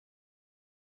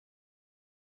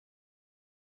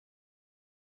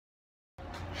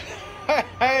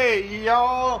Hey,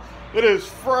 y'all, it is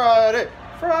Friday.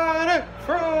 I'm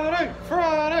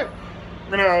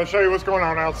gonna show you what's going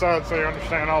on outside so you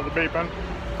understand all the beeping.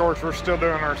 Of course, we're still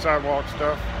doing our sidewalk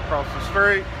stuff across the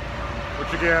street,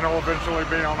 which again will eventually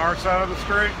be on our side of the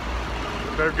street.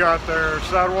 They've got their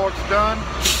sidewalks done.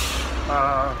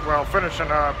 Well,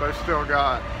 finishing up. They still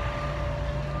got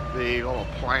the little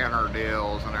planter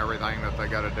deals and everything that they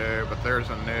got to do, but there's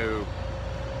a new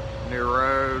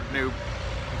road, new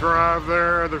drive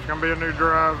there. There's gonna be a new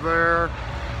drive there,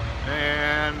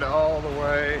 and all the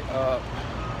way up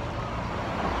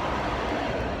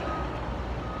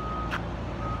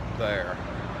there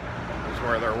is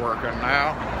where they're working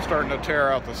now, starting to tear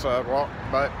out the sidewalk.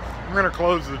 But I'm gonna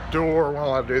close the door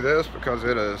while I do this because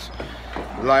it is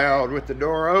loud with the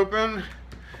door open.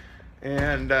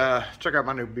 And check out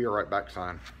my new Be Right Back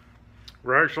sign.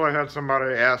 We actually had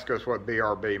somebody ask us what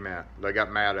BRB meant. They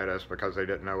got mad at us because they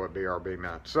didn't know what BRB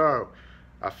meant. So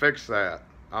I fixed that.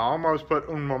 I almost put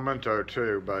un momento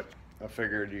too, but I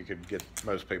figured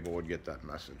most people would get that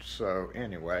message. So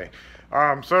anyway,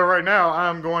 so right now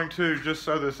I'm going to, just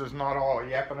so this is not all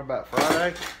yapping about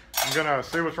Friday, I'm gonna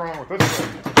see what's wrong with this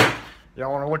thing.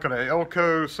 Y'all wanna look at an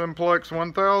Elko Simplex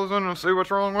 1000 and see what's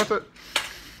wrong with it?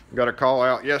 Got a call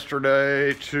out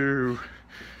yesterday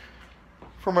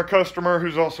from a customer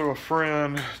who's also a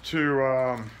friend to,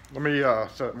 I'm gonna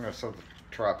set the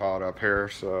tripod up here.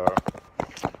 So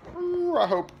I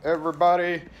hope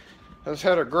everybody has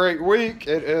had a great week.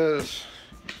 It is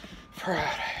Friday.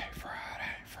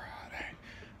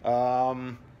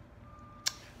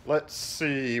 Let's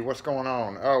see what's going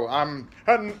on. Oh,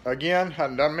 hadn't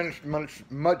done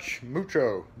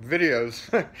mucho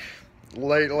videos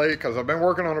lately because I've been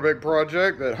working on a big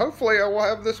project that hopefully I will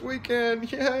have this weekend.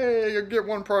 Yay, I'll get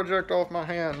one project off my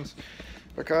hands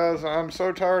because I'm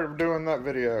so tired of doing that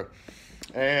video.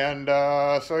 And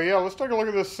so yeah, let's take a look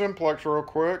at this Simplex real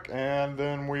quick and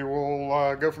then we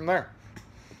will go from there.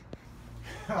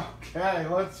 Okay,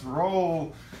 let's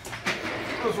roll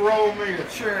me a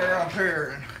chair up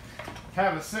here and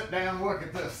have a sit down look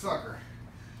at this sucker.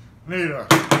 Need a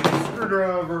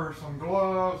screwdriver, some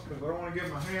gloves because I don't want to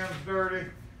get my hands dirty,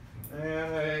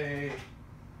 and a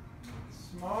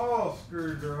small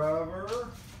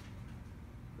screwdriver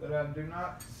that I do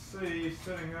not see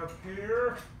sitting up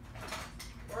here.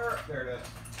 There it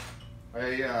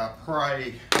is. A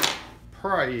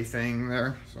pry thing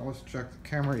there. So let's check the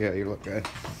camera. Yeah, you look good.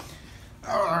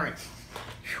 All right.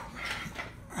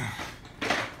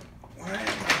 Why is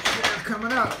my chair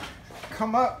coming up?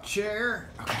 Come up, chair.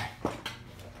 Okay.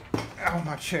 Oh,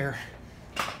 my chair.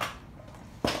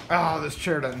 Oh, this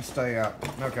chair doesn't stay up.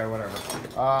 Okay, whatever.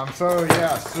 So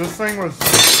yes, this thing was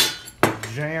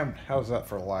jammed. How's that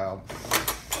for loud?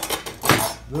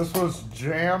 This was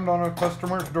jammed on a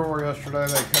customer's door yesterday.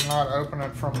 They could not open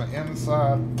it from the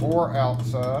inside or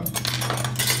outside.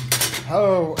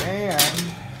 Oh,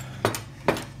 and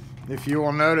if you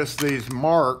will notice these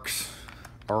marks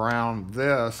around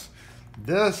this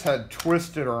had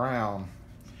twisted around.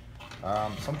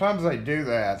 Sometimes they do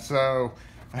that. So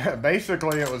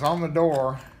basically it was on the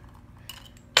door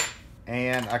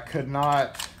and I could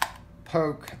not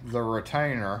poke the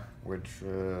retainer, which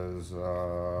is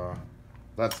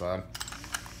that side.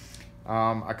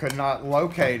 I could not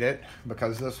locate it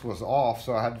because this was off,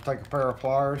 so I had to take a pair of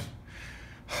pliers.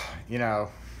 You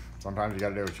know, sometimes you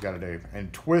gotta do what you gotta do,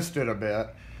 and twist it a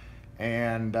bit.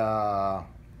 And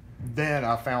then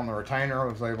I found the retainer. I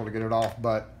was able to get it off,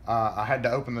 but I had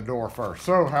to open the door first.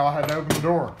 So how I had to open the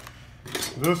door,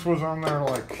 this was on there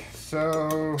like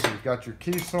so. You've got your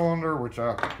key cylinder, which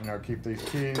I keep these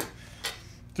keys,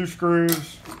 2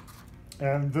 screws,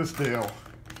 and this deal.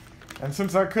 And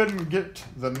since I couldn't get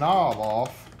the knob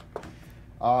off,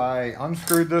 I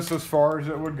unscrewed this as far as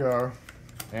it would go,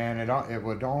 and it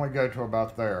would only go to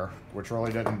about there, which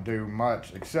really didn't do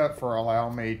much except for allow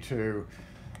me to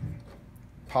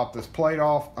pop this plate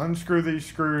off, unscrew these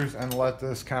screws, and let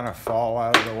this kind of fall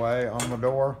out of the way on the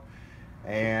door.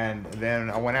 And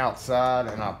then I went outside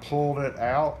and I pulled it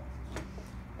out,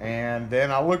 and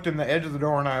then I looked in the edge of the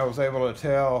door and I was able to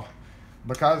tell,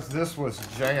 because this was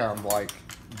jammed, like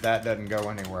that doesn't go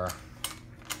anywhere.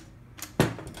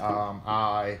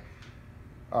 I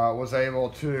was able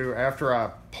to, after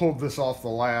I pulled this off the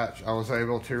latch, I was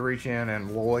able to reach in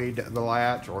and Lloyd the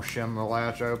latch or shim the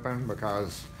latch open,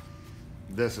 because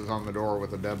this is on the door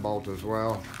with a deadbolt as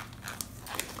well.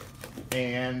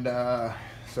 And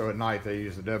so at night they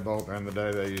use the deadbolt, and the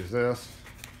day they use this.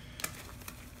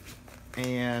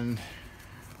 And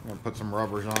I'm gonna put some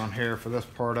rubbers on here for this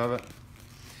part of it.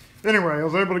 Anyway, I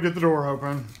was able to get the door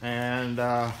open and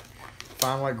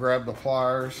finally grabbed the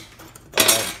pliers.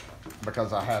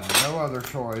 because I had no other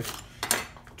choice.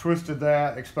 Twisted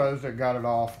that, exposed it, got it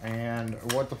off, and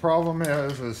what the problem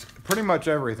is pretty much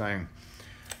everything.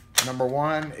 Number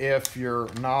one, if your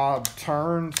knob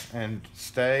turns and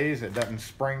stays, it doesn't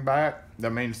spring back, that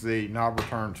means the knob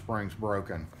return spring's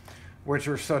broken, which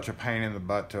are such a pain in the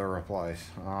butt to replace.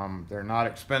 They're not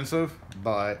expensive,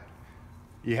 but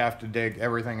you have to dig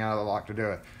everything out of the lock to do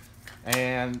it.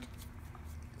 And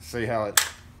see how it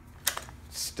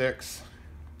sticks?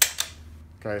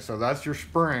 Okay, so that's your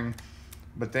spring.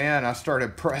 But then I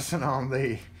started pressing on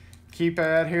the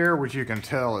keypad here, which you can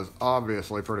tell is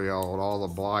obviously pretty old. All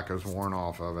the black is worn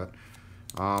off of it.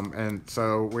 And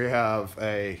so we have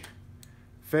a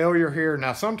failure here.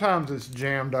 Now sometimes it's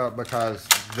jammed up because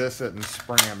this isn't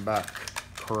springing back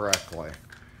correctly.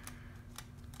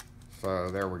 So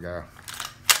there we go.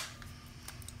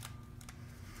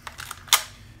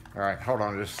 All right, hold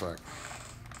on just a sec.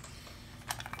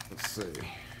 Let's see.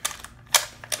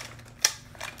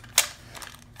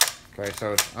 Okay,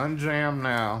 so it's unjammed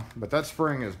now, but that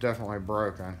spring is definitely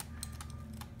broken.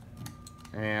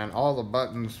 And all the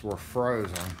buttons were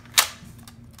frozen.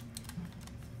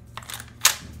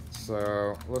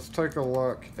 So let's take a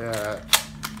look at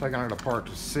taking it apart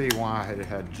to see why it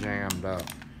had jammed up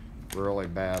really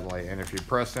badly. And if you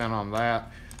press in on that,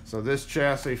 so this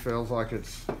chassis feels like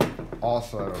it's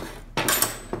also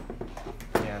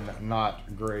in not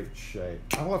great shape.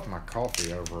 I left my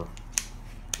coffee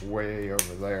way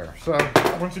over there. So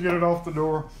once you get it off the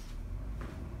door,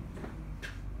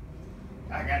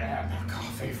 I gotta have my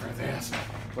coffee for this.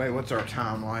 Wait, what's our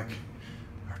time like?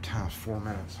 Our time's 4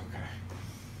 minutes, okay.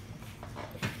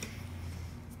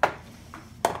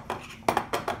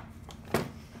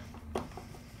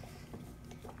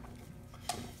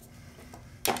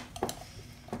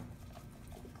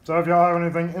 So if y'all have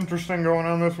anything interesting going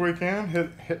on this weekend,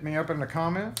 hit me up in the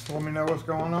comments. Let me know what's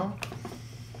going on.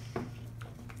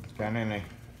 Got any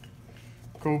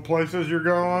cool places you're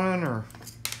going or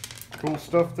cool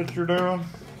stuff that you're doing?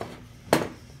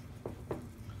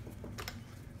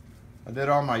 I did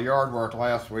all my yard work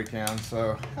last weekend,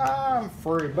 so I'm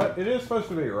free. But it is supposed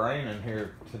to be raining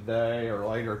here today or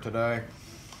later today,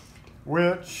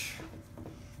 which,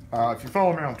 if you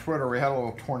follow me on Twitter, we had a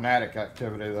little tornadic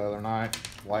activity the other night,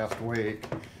 last week.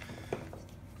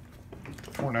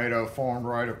 Tornado formed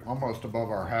right almost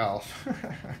above our house.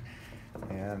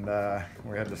 And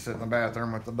we had to sit in the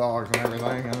bathroom with the dogs and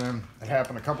everything. And then it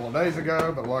happened a couple of days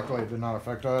ago, but luckily it did not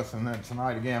affect us. And then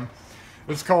tonight again.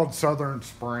 It's called Southern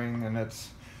Spring, and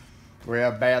we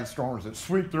have bad storms that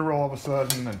sweep through all of a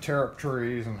sudden and tear up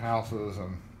trees and houses,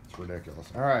 and it's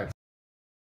ridiculous. All right.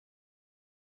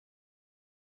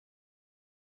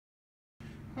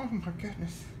 Oh my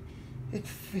goodness. It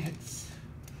fits.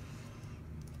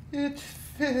 It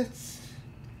fits.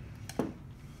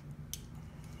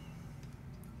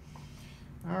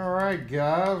 Alright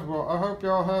guys, well I hope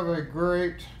y'all have a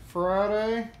great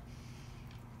Friday.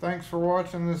 Thanks for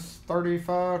watching this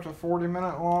 35 to 40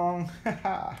 minute long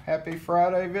Happy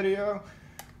Friday video.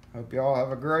 Hope y'all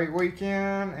have a great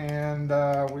weekend, and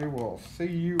we will see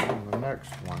you on the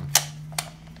next one.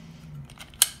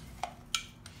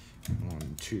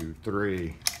 1, 2,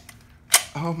 3.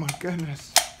 Oh my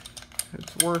goodness,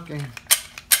 it's working.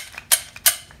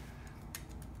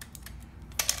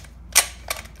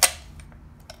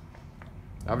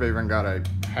 I've even got a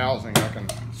housing, I can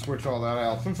switch all that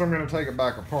out. Since I'm going to take it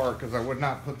back apart, because I would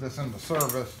not put this into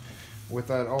service with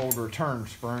that old return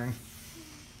spring.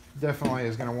 Definitely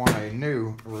is going to want a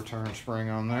new return spring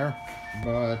on there.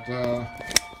 But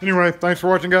anyway, thanks for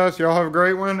watching guys. Y'all have a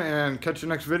great one, and catch you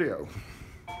next video.